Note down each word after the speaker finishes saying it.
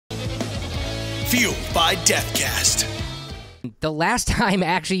Fueled by Deathcast. The last time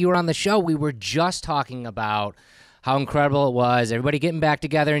actually you were on the show, we were just talking about how incredible it was, everybody getting back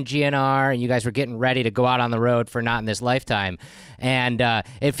together in GNR, and you guys were getting ready to go out on the road for Not in This Lifetime. And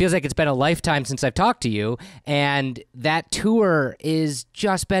it feels like it's been a lifetime since I've talked to you, and that tour is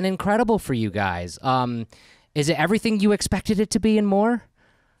just been incredible for you guys. Is it everything you expected it to be and more?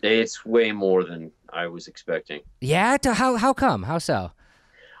 It's way more than I was expecting. Yeah? How come? How so?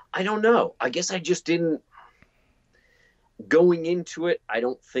 I don't know. I guess I just didn't. Going into it, I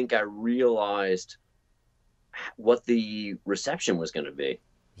don't think I realized what the reception was going to be.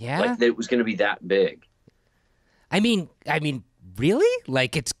 Yeah? Like, that it was going to be that big. I mean, really?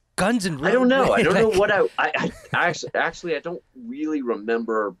 Like, it's Guns N' Roses? I don't know. I don't know what I actually, I don't really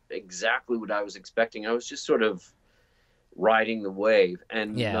remember exactly what I was expecting. I was just sort of riding the wave.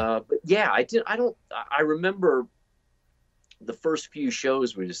 And, but yeah, I remember the first few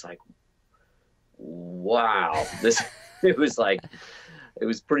shows were just like, wow, it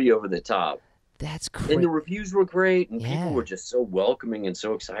was pretty over the top. That's great. And the reviews were great, and people were just so welcoming and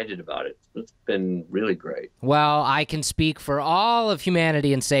so excited about it. It's been really great. Well, I can speak for all of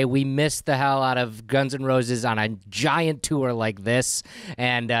humanity and say we missed the hell out of Guns N' Roses on a giant tour like this,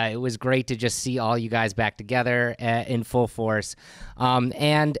 and it was great to just see all you guys back together in full force.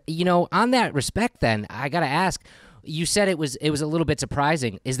 And, you know, on that respect then, I got to ask, you said it was a little bit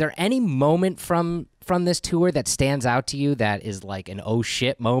surprising. Is there any moment from this tour that stands out to you that is like an oh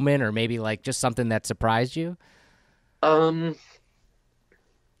shit moment, or maybe like just something that surprised you? I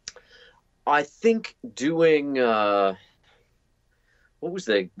think doing what was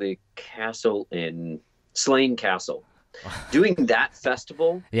the castle in Slane Castle, doing that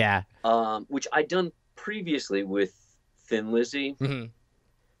festival, which I'd done previously with Thin Lizzy. Mm-hmm.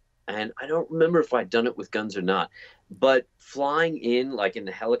 And I don't remember if I'd done it with Guns or not, but flying in like in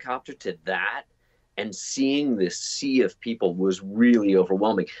the helicopter to that and seeing this sea of people was really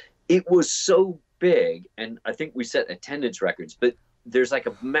overwhelming. It was so big, and I think we set attendance records, but there's like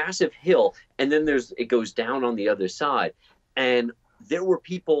a massive hill, and then it goes down on the other side, and there were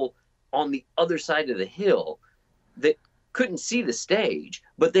people on the other side of the hill that couldn't see the stage,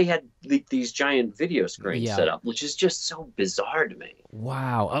 but they had these giant video screens set up, which is just so bizarre to me.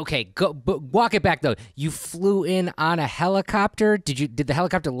 Wow. Okay, but walk it back though. You flew in on a helicopter. Did the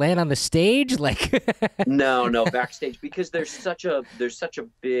helicopter land on the stage? Like No, backstage, because there's such a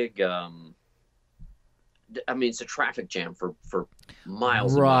big I mean, it's a traffic jam for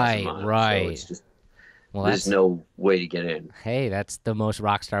miles and miles and miles. Right. So it's just there's no way to get in. Hey, that's the most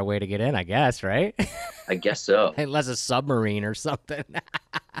rock star way to get in, I guess, right? I guess so. Unless a submarine or something.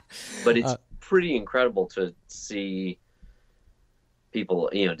 But it's pretty incredible to see people,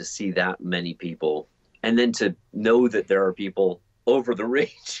 to see that many people, and then to know that there are people over the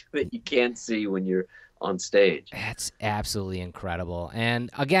range that you can't see when you're on stage. That's absolutely incredible. And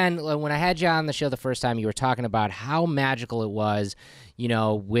again, when I had you on the show the first time, you were talking about how magical it was,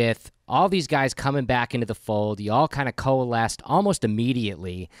 with all these guys coming back into the fold. You all kind of coalesced almost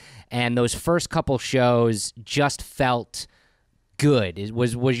immediately, and those first couple shows just felt good.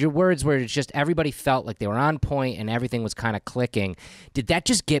 Was your words where it's just everybody felt like they were on point and everything was kind of clicking. Did that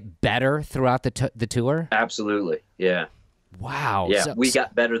just get better throughout the tour? Absolutely, yeah. Wow. Yeah, we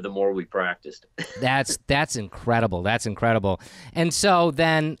got better the more we practiced. That's incredible. That's incredible. And so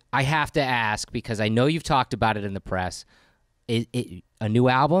then I have to ask, because I know you've talked about it in the press, a new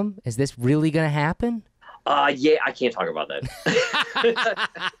album? Is this really going to happen? Yeah, I can't talk about that.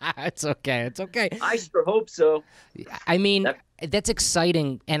 It's okay. It's okay. I sure hope so. I mean, that's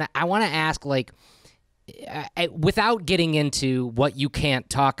exciting. And I want to ask, like, without getting into what you can't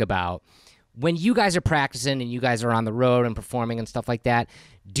talk about, when you guys are practicing and you guys are on the road and performing and stuff like that,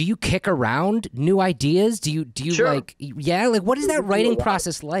 do you kick around new ideas? Do you sure. like what is that writing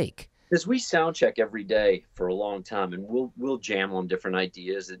process like? Because we sound check every day for a long time, and we'll jam on different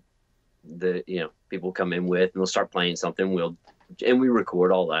ideas that people come in with, and they'll start playing something. We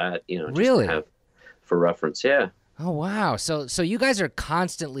record all that, just really to have for reference. Yeah. Oh wow. So you guys are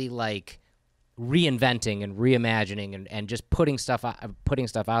constantly like reinventing and reimagining and just putting stuff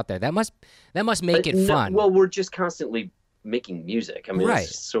out there. That must make it fun. Well, we're just constantly making music. I mean, right.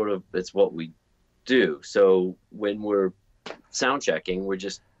 It's what we do. So when we're sound checking, we're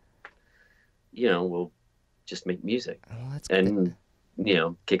just we'll just make music and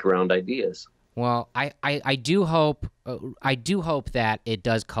kick around ideas. Well, I do hope that it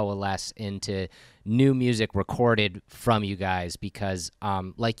does coalesce into new music recorded from you guys, because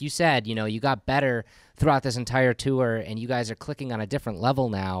like you said, you got better throughout this entire tour and you guys are clicking on a different level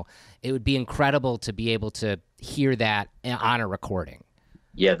now. It would be incredible to be able to hear that on a recording.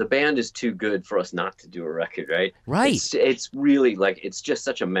 Yeah, the band is too good for us not to do a record, right? Right. It's really like, it's just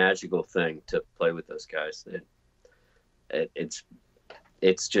such a magical thing to play with those guys.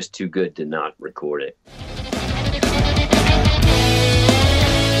 It's just too good to not record it.